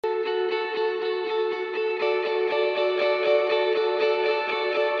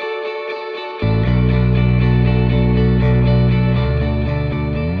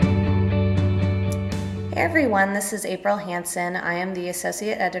everyone, this is April Hansen. I am the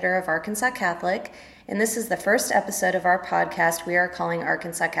Associate Editor of Arkansas Catholic, and this is the first episode of our podcast we are calling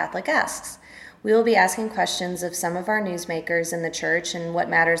Arkansas Catholic Asks. We will be asking questions of some of our newsmakers in the church and what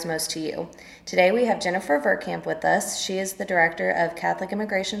matters most to you. Today we have Jennifer Verkamp with us. She is the Director of Catholic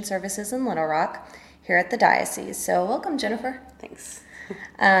Immigration Services in Little Rock here at the diocese. So welcome, Jennifer. Thanks.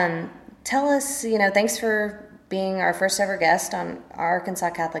 Tell us, thanks for being our first ever guest on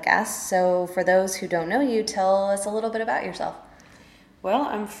Arkansas Catholic Asks. So for those who don't know you, tell us a little bit about yourself. Well,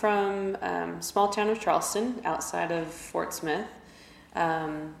 I'm from small town of Charleston, outside of Fort Smith.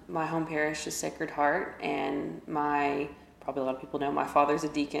 My home parish is Sacred Heart, and probably a lot of people know, my father's a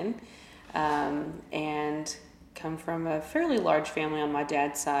deacon, and come from a fairly large family on my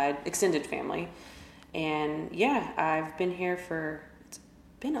dad's side, extended family. And yeah, I've been here it's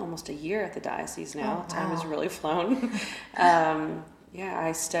been almost a year at the diocese now. Oh, wow. Time has really flown.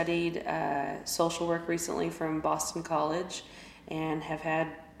 I studied social work recently from Boston College, and have had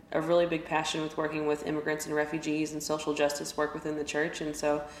a really big passion with working with immigrants and refugees and social justice work within the church. And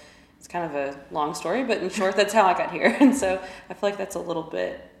so it's kind of a long story, but in short, that's how I got here. And so I feel like that's a little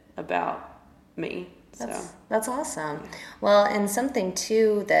bit about me. That's awesome. Well, and something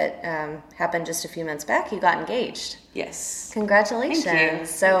too that happened just a few months back, you got engaged. Yes. Congratulations. Thank you.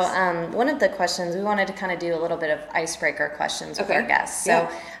 So one of the questions, we wanted to kind of do a little bit of icebreaker questions with our guests. So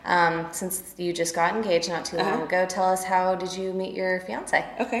since you just got engaged not too long ago, tell us, how did you meet your fiance?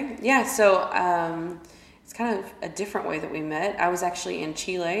 Okay. Yeah. So it's kind of a different way that we met. I was actually in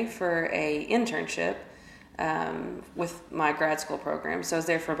Chile for a internship with my grad school program. So I was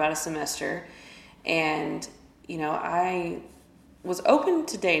there for about a semester. And, I was open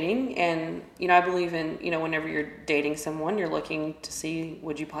to dating, and, I believe in, whenever you're dating someone, you're looking to see,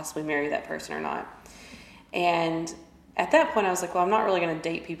 would you possibly marry that person or not? And at that point I was like, well, I'm not really going to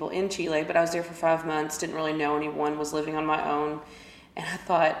date people in Chile, but I was there for 5 months, didn't really know anyone, was living on my own. And I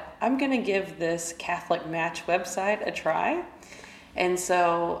thought, I'm going to give this Catholic Match website a try. And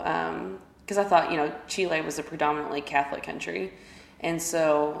so, because I thought, Chile was a predominantly Catholic country. And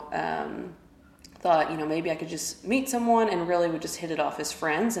so, thought, maybe I could just meet someone and really would just hit it off as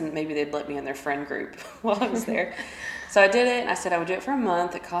friends, and maybe they'd let me in their friend group while I was there. So I did it, and I said I would do it for a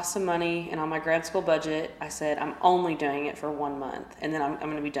month. It cost some money, and on my grad school budget, I said I'm only doing it for 1 month, and then I'm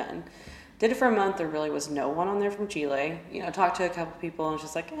going to be done. Did it for a month. There really was no one on there from Chile. Talked to a couple people, and was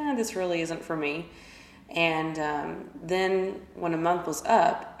just like, this really isn't for me. And then when a month was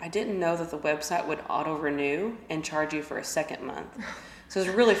up, I didn't know that the website would auto-renew and charge you for a second month. So I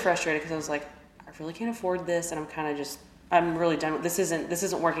was really frustrated, because I was like, I really can't afford this, and I'm really done with this. This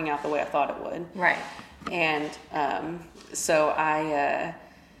isn't working out the way I thought it would. Right. And so I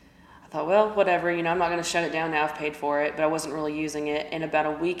thought, well, whatever, I'm not going to shut it down now. I've paid for it, but I wasn't really using it. And about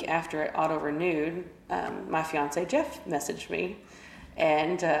a week after it auto-renewed, my fiance Jeff messaged me,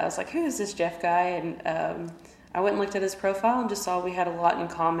 and I was like, who is this Jeff guy? And I went and looked at his profile and just saw we had a lot in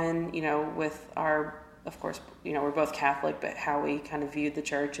common, with our, of course, we're both Catholic, but how we kind of viewed the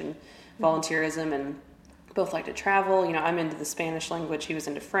church and volunteerism, and both like to travel. I'm into the Spanish language, he was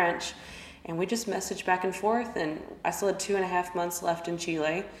into French, and we just messaged back and forth, and I still had 2.5 months left in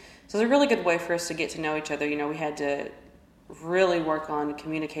Chile. So it was a really good way for us to get to know each other. We had to really work on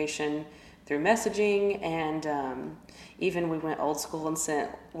communication through messaging, and even we went old school and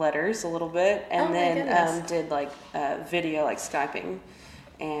sent letters a little bit, and then did like video, like Skyping.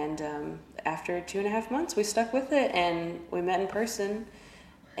 And after 2.5 months, we stuck with it, and we met in person.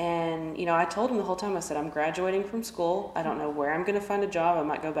 And, I told him the whole time, I said, I'm graduating from school. I don't know where I'm going to find a job. I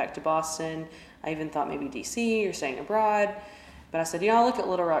might go back to Boston. I even thought maybe D.C. or staying abroad. But I said, I'll look at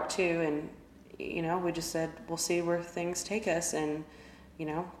Little Rock too. And, we just said, we'll see where things take us. And,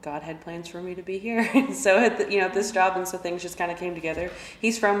 God had plans for me to be here. And so at this job, and so things just kind of came together.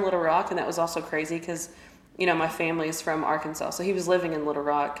 He's from Little Rock, and that was also crazy because, my family is from Arkansas. So he was living in Little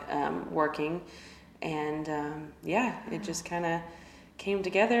Rock, working. And, it just kind of came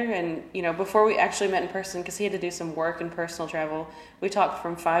together. And before we actually met in person, because he had to do some work and personal travel, we talked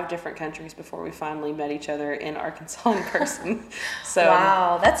from 5 different countries before we finally met each other in Arkansas in person. So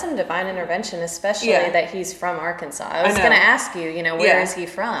wow, that's some divine intervention, especially that he's from Arkansas. I was going to ask you, where is he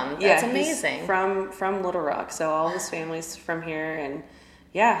from? That's amazing. He's from Little Rock, so all his family's from here. And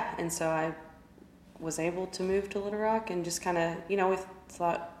and so I was able to move to Little Rock, and just kind of we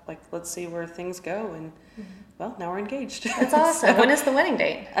thought, like, let's see where things go. And well, now we're engaged. That's awesome. When is the wedding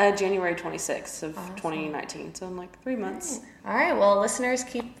date? January 26th of 2019. So in like 3 months. All right. Well, listeners,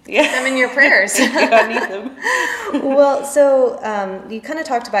 keep them in your prayers. I need them. Well, so you kind of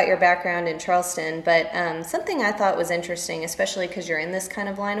talked about your background in Charleston, but something I thought was interesting, especially because you're in this kind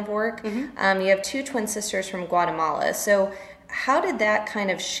of line of work, you have 2 twin sisters from Guatemala. So how did that kind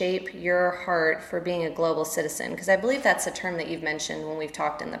of shape your heart for being a global citizen? Because I believe that's a term that you've mentioned when we've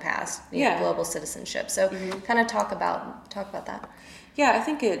talked in the past, global citizenship. So kind of talk about that. Yeah, I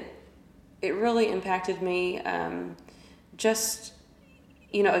think it really impacted me. Just,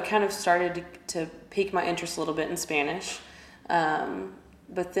 it kind of started to pique my interest a little bit in Spanish.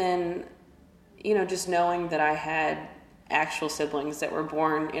 But then, just knowing that I had actual siblings that were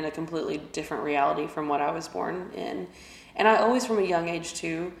born in a completely different reality from what I was born in. And I always, from a young age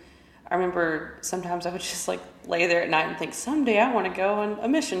too, I remember sometimes I would just like lay there at night and think, someday I want to go on a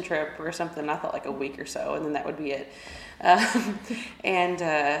mission trip or something. I thought like a week or so, and then that would be it. I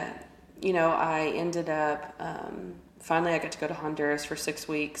ended up, finally I got to go to Honduras for 6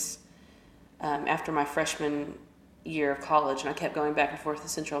 weeks after my freshman year of college, and I kept going back and forth to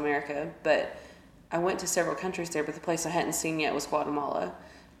Central America. But I went to several countries there, but the place I hadn't seen yet was Guatemala.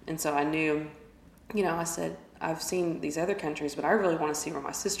 And so I knew, I said, I've seen these other countries, but I really want to see where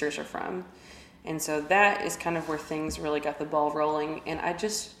my sisters are from. And so that is kind of where things really got the ball rolling. And I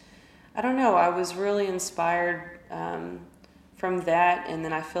don't know, I was really inspired from that. And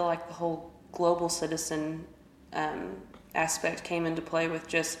then I feel like the whole global citizen aspect came into play with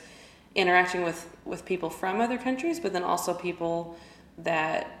just interacting with people from other countries, but then also people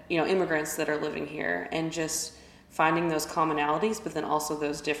that, immigrants that are living here, and just finding those commonalities, but then also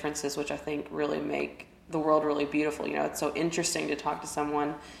those differences, which I think really make the world really beautiful. It's so interesting to talk to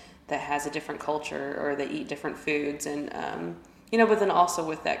someone that has a different culture or they eat different foods, and but then also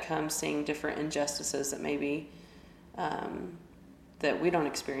with that comes seeing different injustices that maybe that we don't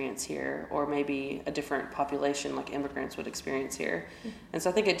experience here, or maybe a different population like immigrants would experience here. And so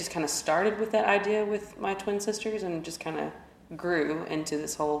I think it just kind of started with that idea with my twin sisters, and just kind of grew into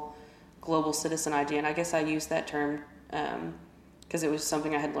this whole global citizen idea. And I guess I used that term because it was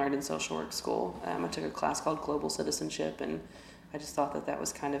something I had learned in social work school. I took a class called Global Citizenship, and I just thought that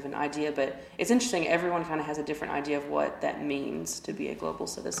was kind of an idea. But it's interesting, everyone kind of has a different idea of what that means to be a global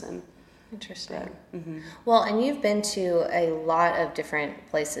citizen. Interesting. Well, and you've been to a lot of different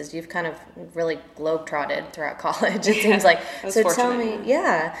places. You've kind of really globetrotted throughout college, it seems like. So tell me,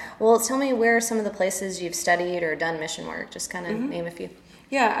 tell me where are some of the places you've studied or done mission work? Just kind of name a few.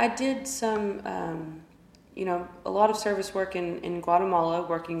 Yeah, I did some, a lot of service work in Guatemala,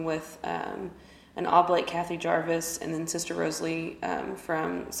 working with an oblate, Kathy Jarvis, and then Sister Rosalie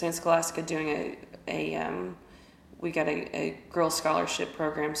from St. Scholastica doing we got a girls' scholarship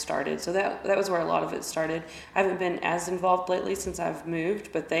program started. So that was where a lot of it started. I haven't been as involved lately since I've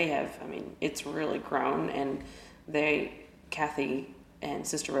moved, but they have, it's really grown, and Kathy and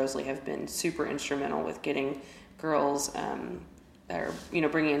Sister Rosalie have been super instrumental with getting girls,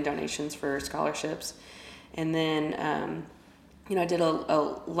 bringing in donations for scholarships. And then, I did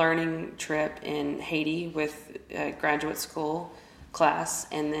a learning trip in Haiti with a graduate school class,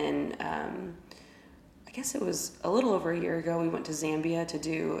 and then I guess it was a little over a year ago, we went to Zambia to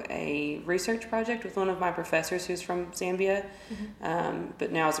do a research project with one of my professors who's from Zambia,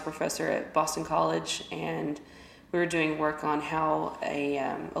 but now is a professor at Boston College, and we were doing work on how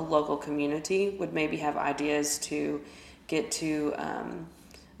a local community would maybe have ideas to get to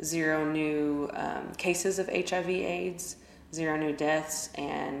 0 new cases of HIV/AIDS, 0 new deaths,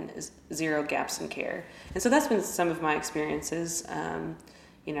 and 0 gaps in care. And so that's been some of my experiences.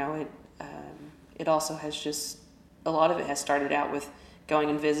 It also has just, a lot of it has started out with going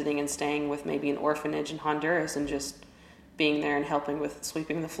and visiting and staying with maybe an orphanage in Honduras and just being there and helping with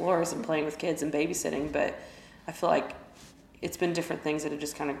sweeping the floors and playing with kids and babysitting. But I feel like it's been different things that have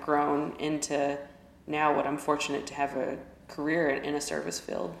just kind of grown into now what I'm fortunate to have a career in a service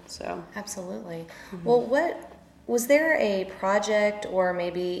field. So absolutely. Well, was there a project or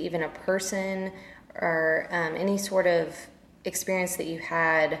maybe even a person or any sort of experience that you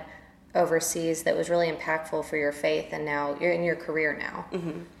had overseas that was really impactful for your faith, and now you're in your career now?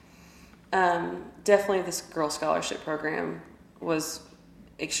 Definitely this Girl Scholarship program was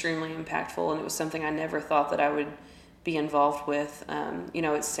extremely impactful, and it was something I never thought that I would be involved with.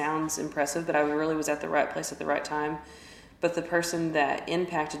 It sounds impressive, but I really was at the right place at the right time. But the person that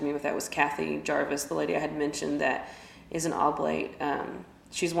impacted me with that was Kathy Jarvis, the lady I had mentioned that is an oblate.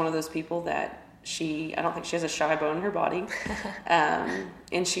 She's one of those people that I don't think she has a shy bone in her body.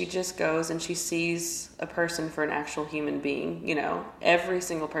 And she just goes and she sees a person for an actual human being, every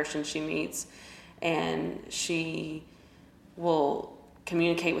single person she meets. and she will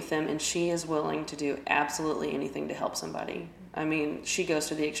communicate with them, and she is willing to do absolutely anything to help somebody. I mean, she goes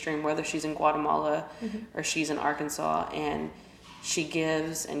to the extreme, whether she's in Guatemala or she's in Arkansas, and she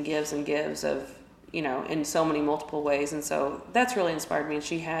gives and gives and gives of, in so many multiple ways. And so that's really inspired me. And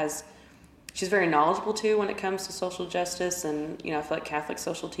she's very knowledgeable too when it comes to social justice and, I feel like Catholic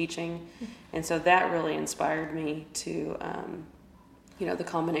social teaching. And so that really inspired me to, the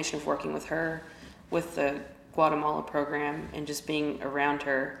combination of working with her, with the Guatemala program, and just being around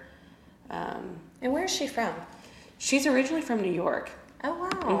her. And where is she from? She's originally from New York. Oh,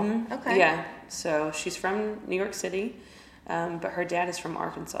 wow. Okay. Yeah, so she's from New York City, but her dad is from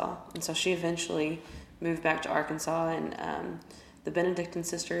Arkansas. And so she eventually moved back to Arkansas, and the Benedictine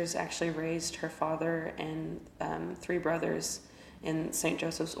sisters actually raised her father and 3 brothers in St.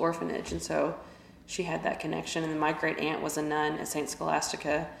 Joseph's Orphanage. And so she had that connection. And then my great aunt was a nun at St.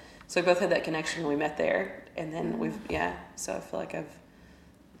 Scholastica. So we both had that connection when we met there. And then so I feel like I've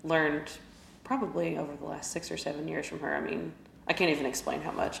learned probably over the last 6 or 7 years from her. I mean, I can't even explain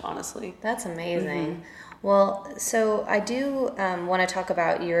how much, honestly. That's amazing. Well, so I do want to talk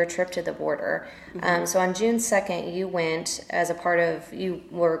about your trip to the border. So on June 2nd, you went as a part of, you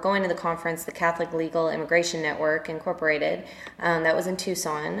were going to the conference, the Catholic Legal Immigration Network Incorporated. That was in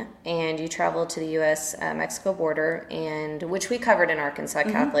Tucson, and you traveled to the U.S.-Mexico border, and which we covered in Arkansas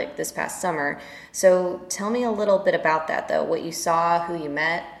Catholic this past summer. So tell me a little bit about that, though, what you saw, who you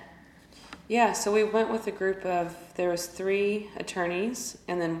met. Yeah, so we went with a group of, there was 3 attorneys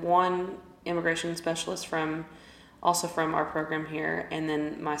and then 1 immigration specialist from our program here, and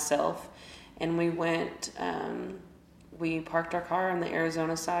then myself. And we went, we parked our car on the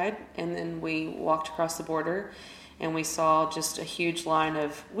Arizona side, and then we walked across the border, and we saw just a huge line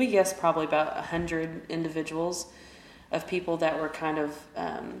of, we guess probably about 100 individuals of people that were kind of,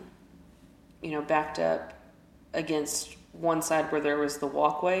 backed up against one side where there was the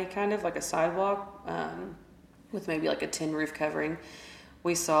walkway, kind of like a sidewalk, with maybe like a tin roof covering.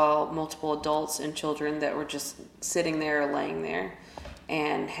 We saw multiple adults and children that were just sitting there or laying there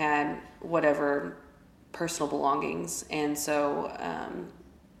and had whatever personal belongings. And so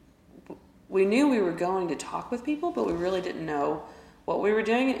we knew we were going to talk with people, but we really didn't know what we were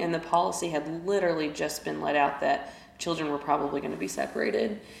doing. And the policy had literally just been let out that children were probably going to be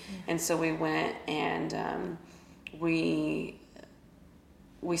separated. And so we went and we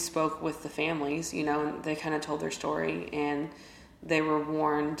spoke with the families, and they kind of told their story, and they were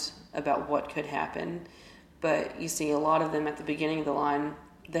warned about what could happen. But you see a lot of them at the beginning of the line,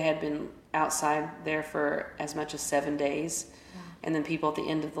 they had been outside there for as much as 7 days. Wow. And then people at the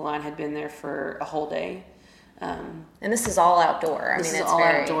end of the line had been there for a whole day. And this is all outdoor. This is all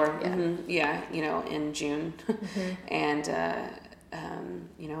outdoor. Yeah. Yeah, in June. And,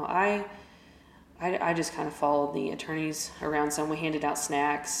 I just kind of followed the attorneys around some. We handed out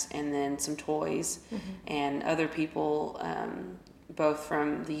snacks and then some toys, and other people, both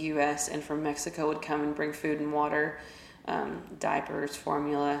from the U.S. and from Mexico, would come and bring food and water, diapers,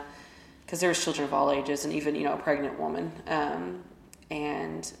 formula, because there was children of all ages, and even, a pregnant woman.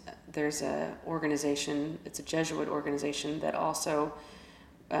 And there's a organization, it's a Jesuit organization that also,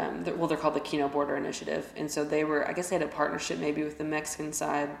 they're called the Kino Border Initiative. And so they had a partnership maybe with the Mexican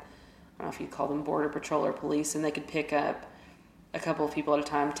side. I don't know if you call them border patrol or police, and they could pick up a couple of people at a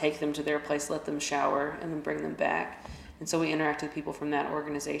time, take them to their place, let them shower, and then bring them back. And so we interacted with people from that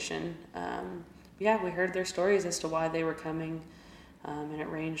organization. We heard their stories as to why they were coming, and it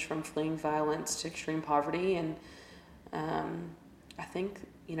ranged from fleeing violence to extreme poverty. And I think,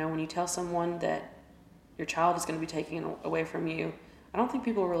 when you tell someone that your child is going to be taken away from you, I don't think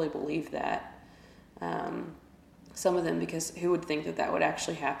people really believe that. Some of them, because who would think that would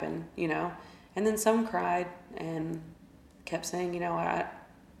actually happen, And then some cried and kept saying, I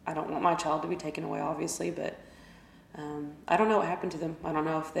don't want my child to be taken away, obviously, but I don't know what happened to them. I don't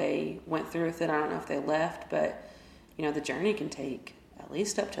know if they went through with it. I don't know if they left, but, the journey can take at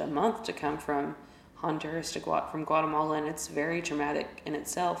least up to a month to come from Honduras from Guatemala, and it's very traumatic in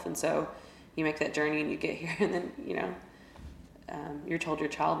itself. And so you make that journey and you get here, and then, you're told your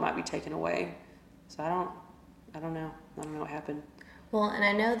child might be taken away. So I don't know. I don't know what happened. Well, and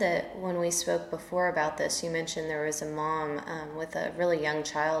I know that when we spoke before about this, you mentioned there was a mom with a really young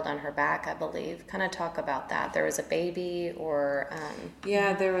child on her back, I believe. Kind of talk about that. There was a baby or...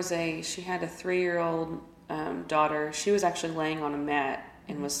 Yeah, she had a 3-year-old daughter. She was actually laying on a mat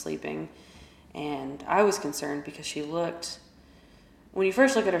and was sleeping. And I was concerned because when you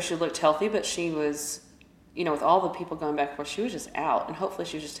first look at her, she looked healthy, but she was... with all the people going back and forth, she was just out, and hopefully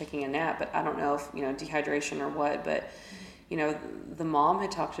she was just taking a nap, but I don't know if, dehydration or what, but, the mom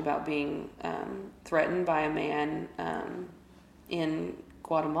had talked about being threatened by a man in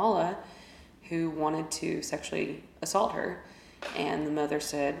Guatemala who wanted to sexually assault her. And the mother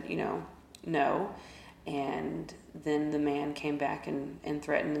said, no. And then the man came back and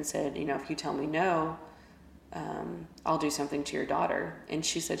threatened and said, if you tell me no, I'll do something to your daughter. And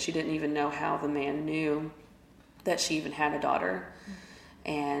she said she didn't even know how the man knew that she even had a daughter.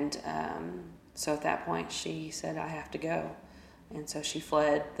 And so at that point she said, I have to go. And so she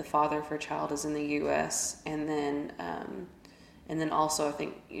fled. The father of her child is in the U.S. And then also I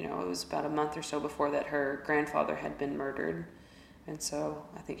think, it was about a month or so before that her grandfather had been murdered. And so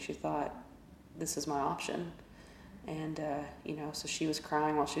I think she thought, this is my option. And, so she was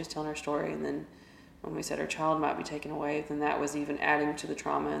crying while she was telling her story. And then when we said her child might be taken away, then that was even adding to the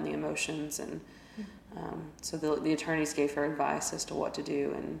trauma and the emotions. And so the attorneys gave her advice as to what to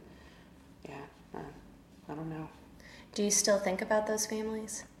do. And, I don't know. Do you still think about those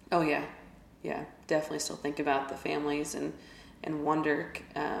families? Oh, yeah. Yeah, definitely still think about the families and wonder,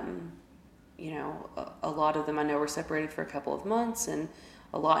 a lot of them I know were separated for a couple of months, and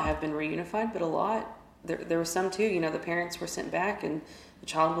a lot have been reunified, but a lot, there were some too, the parents were sent back and the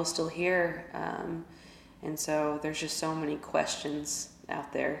child was still here. And so there's just so many questions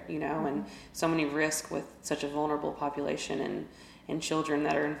out there, and so many risks with such a vulnerable population and children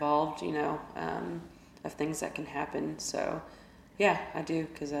that are involved, of things that can happen. So, yeah, I do,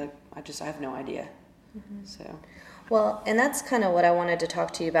 because I have no idea. So. Well, and that's kind of what I wanted to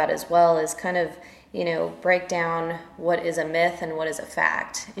talk to you about as well, is kind of, break down what is a myth and what is a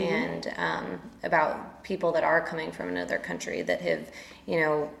fact, and about people that are coming from another country that have,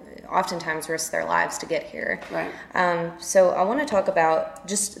 oftentimes risked their lives to get here. Right. So I want to talk about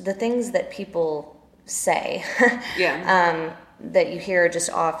just the things that people say. Yeah. That you hear just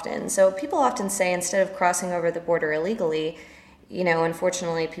often. So people often say, instead of crossing over the border illegally,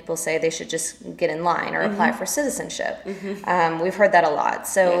 unfortunately, people say they should just get in line or apply for citizenship. We've heard that a lot.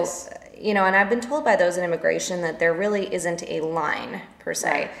 So, yes. And I've been told by those in immigration that there really isn't a line per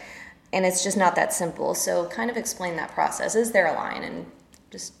se. Right. And it's just not that simple. So kind of explain that process. Is there a line? And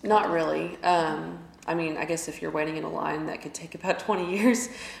just not really. I guess if you're waiting in a line, that could take about 20 years.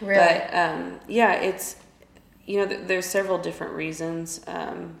 Really? But, it's, there's several different reasons.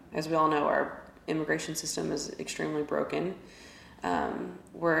 As we all know, our immigration system is extremely broken.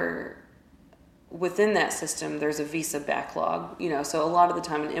 Where within that system, there's a visa backlog, so a lot of the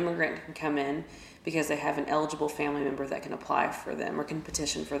time an immigrant can come in because they have an eligible family member that can apply for them or can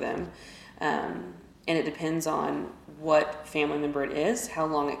petition for them. And it depends on what family member it is, how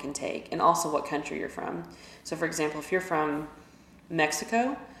long it can take, and also what country you're from. So for example, if you're from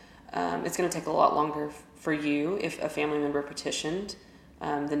Mexico, it's going to take a lot longer for you if a family member petitioned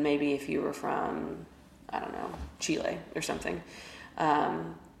than maybe if you were from, I don't know, Chile or something.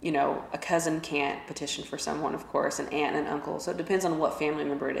 A cousin can't petition for someone, of course, an aunt and an uncle. So it depends on what family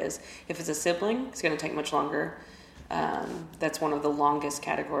member it is. If it's a sibling, it's going to take much longer. That's one of the longest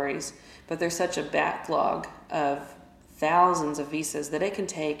categories. But there's such a backlog of thousands of visas that it can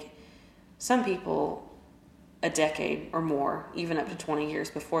take some people a decade or more, even up to 20 years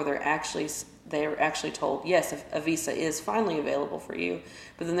before they're actually told, yes, a visa is finally available for you.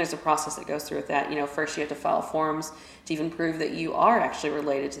 But then there's a process that goes through with that. First you have to file forms to even prove that you are actually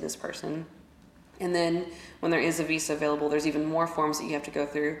related to this person. And then when there is a visa available, there's even more forms that you have to go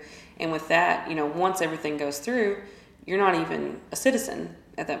through. And with that, once everything goes through, you're not even a citizen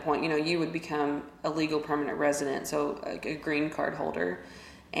at that point. You would become a legal permanent resident, so a green card holder.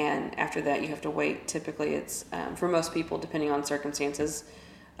 And after that, you have to wait. Typically, it's, for most people, depending on circumstances,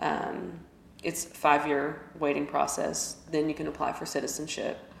 it's a 5-year waiting process. Then you can apply for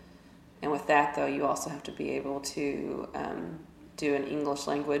citizenship. And with that, though, you also have to be able to do an English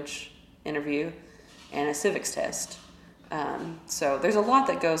language interview and a civics test. So there's a lot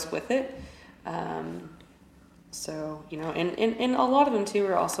that goes with it. And a lot of them, too,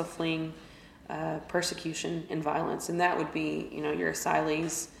 are also fleeing persecution and violence. And that would be, your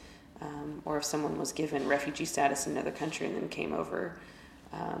asylees, or if someone was given refugee status in another country and then came over.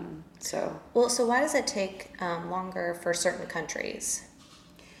 So why does it take longer for certain countries?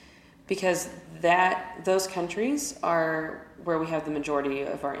 Because those countries are where we have the majority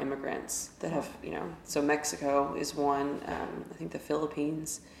of our immigrants that have, so Mexico is one, I think the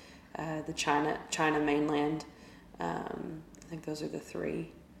Philippines, the China mainland, I think those are the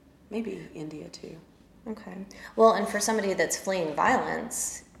three, maybe India too. Okay. Well, and for somebody that's fleeing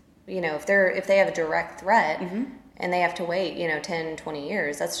violence, if they have a direct threat, and they have to wait, 10, 20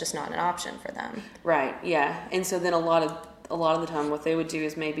 years, that's just not an option for them. Right, yeah. And so then a lot of the time what they would do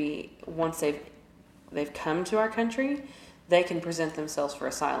is maybe once they've come to our country, they can present themselves for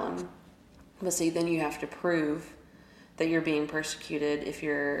asylum. But see, then you have to prove that you're being persecuted if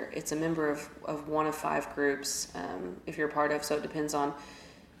it's a member of one of 5 groups, if you're a part of. So it depends on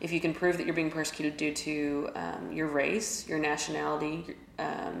if you can prove that you're being persecuted due to your race, your nationality,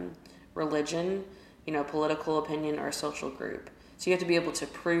 religion, political opinion, or social group. So you have to be able to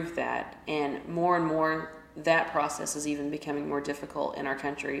prove that, and more that process is even becoming more difficult in our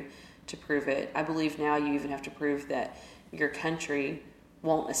country to prove it. I believe now you even have to prove that your country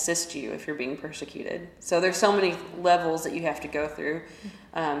won't assist you if you're being persecuted. So there's so many levels that you have to go through.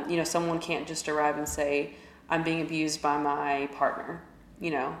 Someone can't just arrive and say, I'm being abused by my partner.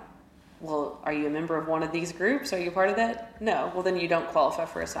 Well, are you a member of one of these groups? Are you part of that? No. Well, then you don't qualify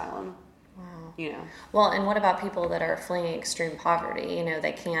for asylum. Wow. Well, and what about people that are fleeing extreme poverty?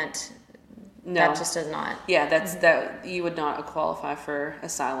 They can't. No. That just does not. Yeah, that you would not qualify for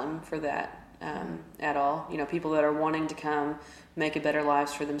asylum for that at all. People that are wanting to come make a better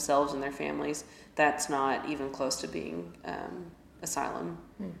lives for themselves and their families, that's not even close to being asylum.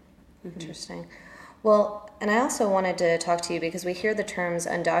 Interesting. Well, and I also wanted to talk to you because we hear the terms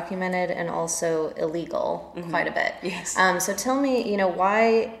undocumented and also illegal quite a bit. Yes. So tell me,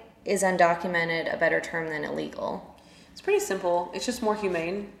 why is undocumented a better term than illegal? It's pretty simple. It's just more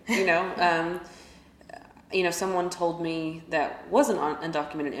humane. Someone told me that was an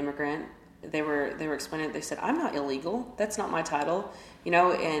undocumented immigrant. They were explaining it. They said, I'm not illegal. That's not my title.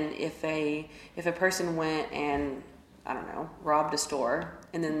 And if a person went and, I don't know, robbed a store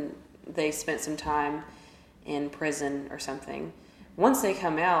and then they spent some time in prison or something, once they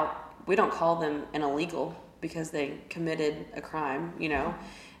come out, we don't call them an illegal because they committed a crime,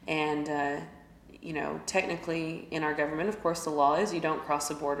 and technically in our government, of course, the law is you don't cross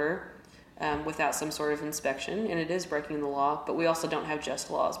the border without some sort of inspection, and it is breaking the law, but we also don't have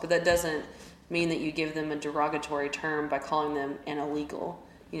just laws. But that doesn't mean that you give them a derogatory term by calling them an illegal.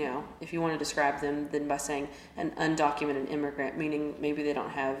 If you want to describe them, then by saying an undocumented immigrant, meaning maybe they don't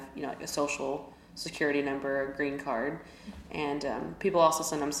have, like a social security number, a green card. And people also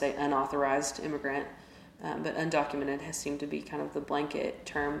sometimes say unauthorized immigrant, but undocumented has seemed to be kind of the blanket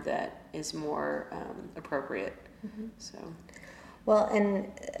term that is more appropriate. So. Well, and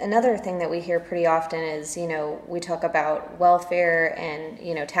another thing that we hear pretty often is, we talk about welfare and,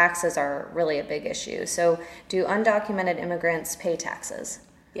 taxes are really a big issue. So do undocumented immigrants pay taxes?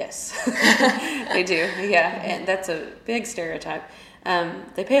 Yes, they do. Yeah, and that's a big stereotype.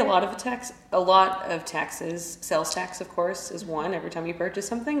 They pay a lot of taxes. Sales tax, of course, is one. Every time you purchase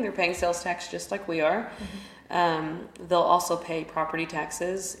something, they're paying sales tax just like we are. They'll also pay property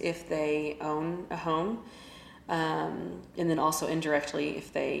taxes if they own a home. And then also indirectly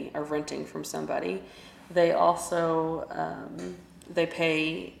if they are renting from somebody. They also they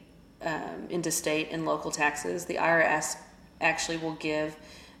pay into state and local taxes. The IRS actually will give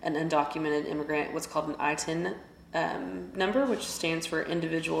an undocumented immigrant what's called an ITIN number, which stands for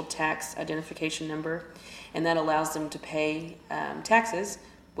Individual Tax Identification Number, and that allows them to pay taxes,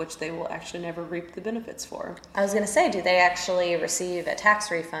 which they will actually never reap the benefits for. I was going to say, do they actually receive a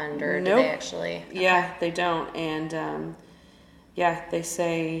tax refund, or Nope. do they actually? Okay. Yeah, they don't. And they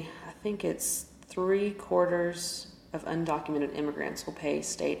say, I think it's 3/4 of undocumented immigrants will pay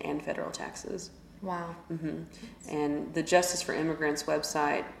state and federal taxes. Wow. And the Justice for Immigrants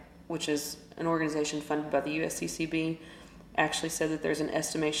website, which is an organization funded by the USCCB, actually said that there's an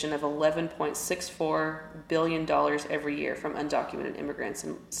estimation of $11.64 billion every year from undocumented immigrants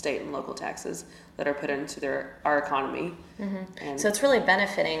and state and local taxes that are put into our economy. And So it's really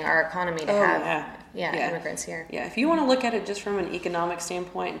benefiting our economy to have immigrants here. Yeah, if you want to look at it just from an economic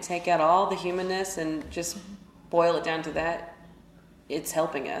standpoint and take out all the humanness and just boil it down to that, it's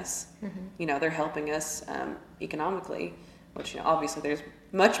helping us. They're helping us economically, which obviously there's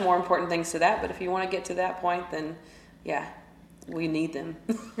much more important things to that, but if you want to get to that point, then we need them.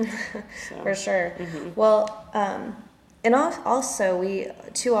 So. For sure. Well, and also we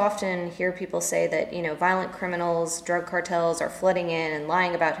too often hear people say that, violent criminals, drug cartels are flooding in and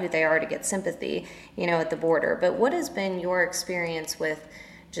lying about who they are to get sympathy, at the border. But what has been your experience with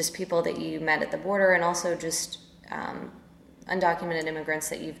just people that you met at the border and also just undocumented immigrants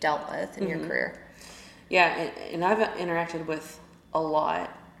that you've dealt with in your career? Yeah, and I've interacted with a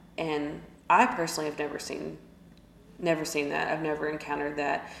lot, and I personally have never seen that. I've never encountered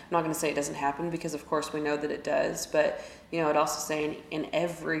that. I'm not going to say it doesn't happen because, of course, we know that it does. But, I'd also say in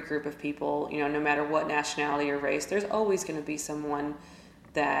every group of people, no matter what nationality or race, there's always going to be someone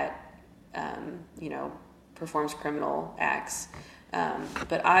that, performs criminal acts.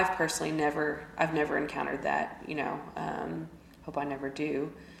 But I've personally never encountered that, hope I never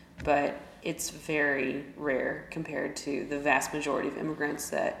do. but it's very rare compared to the vast majority of immigrants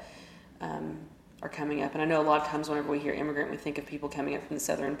that are coming up. And I know a lot of times whenever we hear immigrant, we think of people coming up from the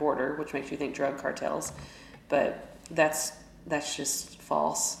southern border, which makes you think drug cartels, but that's just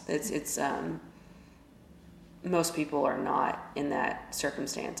false. It's most people are not in that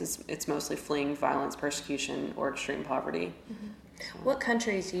circumstance. It's mostly fleeing violence, persecution, or extreme poverty. Mm-hmm. What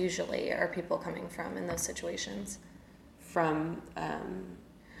countries usually are people coming from in those situations? From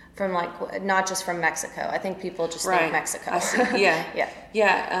like, not just from Mexico. I think people just think Mexico. I see. Yeah. Yeah.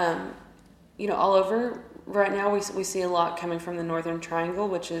 Yeah. All over right now we see a lot coming from the Northern Triangle,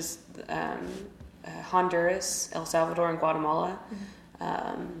 which is Honduras, El Salvador, and Guatemala.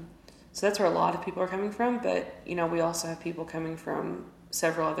 Mm-hmm. So that's where a lot of people are coming from, but, we also have people coming from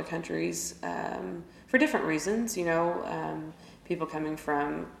several other countries for different reasons, people coming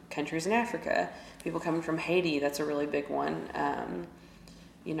from countries in Africa, people coming from Haiti, that's a really big one,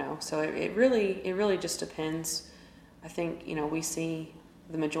 so it really just depends. I think, we see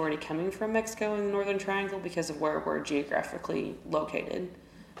the majority coming from Mexico and the Northern Triangle because of where we're geographically located,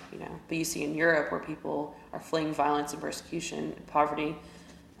 but you see in Europe where people are fleeing violence and persecution and poverty,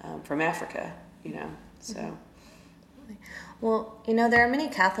 from Africa, so. Well, there are many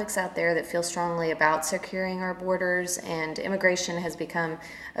Catholics out there that feel strongly about securing our borders, and immigration has become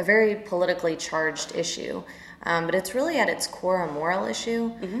a very politically charged issue. But it's really at its core a moral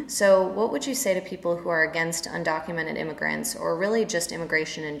issue. Mm-hmm. So what would you say to people who are against undocumented immigrants, or really just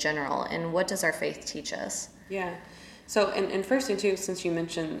immigration in general, and what does our faith teach us? Yeah. So, and first thing too, since you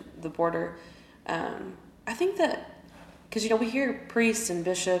mentioned the border, I think that, because, we hear priests and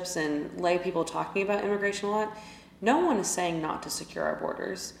bishops and lay people talking about immigration a lot. No one is saying not to secure our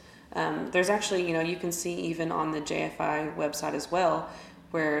borders. There's actually, you can see even on the JFI website as well,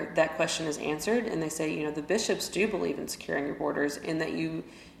 where that question is answered, and they say, the bishops do believe in securing your borders, and that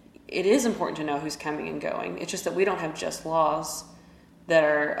it is important to know who's coming and going. It's just that we don't have just laws that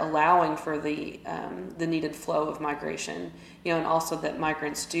are allowing for the needed flow of migration, and also that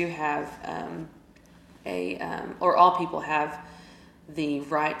migrants do have or all people have the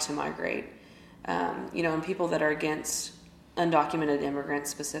right to migrate. And people that are against undocumented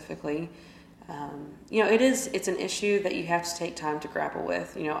immigrants specifically, it's an issue that you have to take time to grapple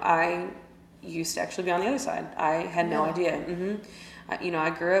with. I used to actually be on the other side. I had no idea. Mm-hmm. I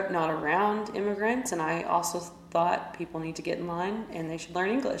grew up not around immigrants, and I also thought people need to get in line and they should learn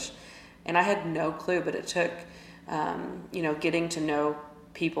English. And I had no clue, but it took, getting to know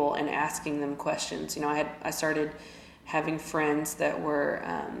people and asking them questions. I started having friends that were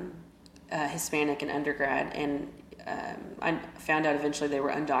Hispanic in undergrad, and I found out eventually they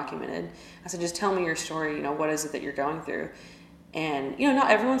were undocumented. I said, just tell me your story, what is it that you're going through? And, not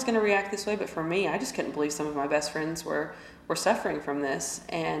everyone's going to react this way, but for me, I just couldn't believe some of my best friends were suffering from this.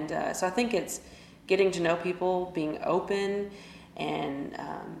 And so I think it's getting to know people, being open, and,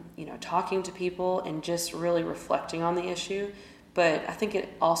 talking to people, and just really reflecting on the issue. But I think it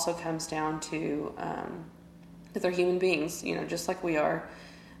also comes down to that they're human beings, just like we are.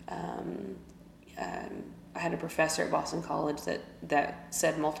 I had a professor at Boston College that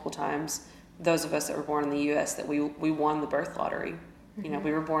said multiple times, those of us that were born in the U.S., that we won the birth lottery. Mm-hmm.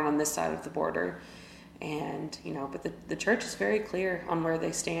 We were born on this side of the border. And, but the church is very clear on where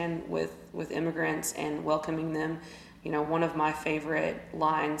they stand with immigrants and welcoming them. One of my favorite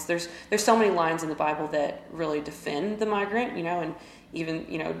lines, there's so many lines in the Bible that really defend the migrant, and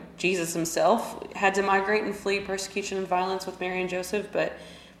even, Jesus himself had to migrate and flee persecution and violence with Mary and Joseph. But,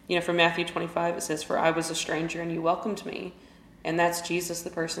 from Matthew 25, it says, "For I was a stranger and you welcomed me." And that's Jesus, the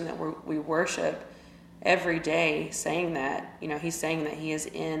person that we worship every day, saying that. He's saying that he is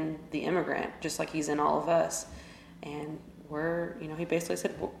in the immigrant, just like he's in all of us. And we're, he basically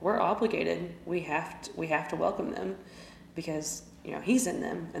said, we're obligated. We have to welcome them because, he's in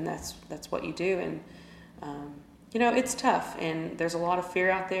them, and that's what you do. And, it's tough, and there's a lot of fear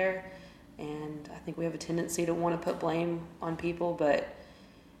out there, and I think we have a tendency to want to put blame on people, but,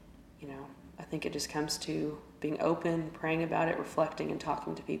 I think it just comes to being open, praying about it, reflecting, and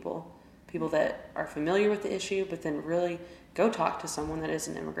talking to people that are familiar with the issue, but then really go talk to someone that is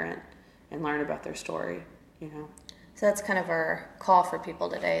an immigrant and learn about their story, So that's kind of our call for people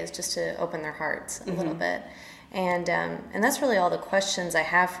today, is just to open their hearts a little bit. And that's really all the questions I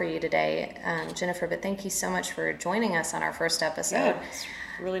have for you today, Jennifer, but thank you so much for joining us on our first episode. Yeah, it's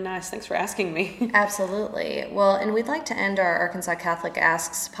really nice. Thanks for asking me. Absolutely. Well, and we'd like to end our Arkansas Catholic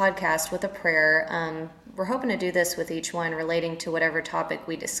Asks podcast with a prayer. We're hoping to do this with each one relating to whatever topic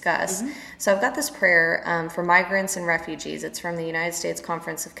we discuss. So I've got this prayer for migrants and refugees. It's from the United States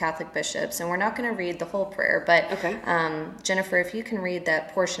Conference of Catholic Bishops, and we're not going to read the whole prayer, but Okay. Jennifer, if you can read that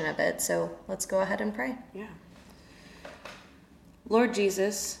portion of it. So let's go ahead and pray. Yeah. Lord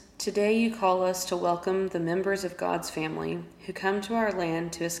Jesus, today you call us to welcome the members of God's family who come to our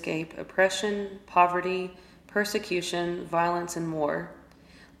land to escape oppression, poverty, persecution, violence, and war.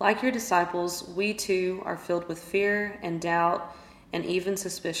 Like your disciples, we too are filled with fear and doubt and even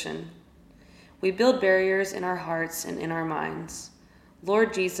suspicion. We build barriers in our hearts and in our minds.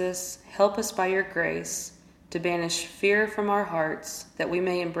 Lord Jesus, help us by your grace to banish fear from our hearts, that we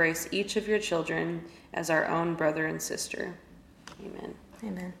may embrace each of your children as our own brother and sister. Amen.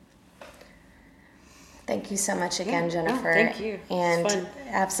 Amen. Thank you so much again, Jennifer. Oh, thank you. And it's fun.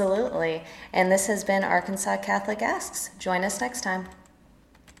 absolutely. And this has been Arkansas Catholic Asks. Join us next time.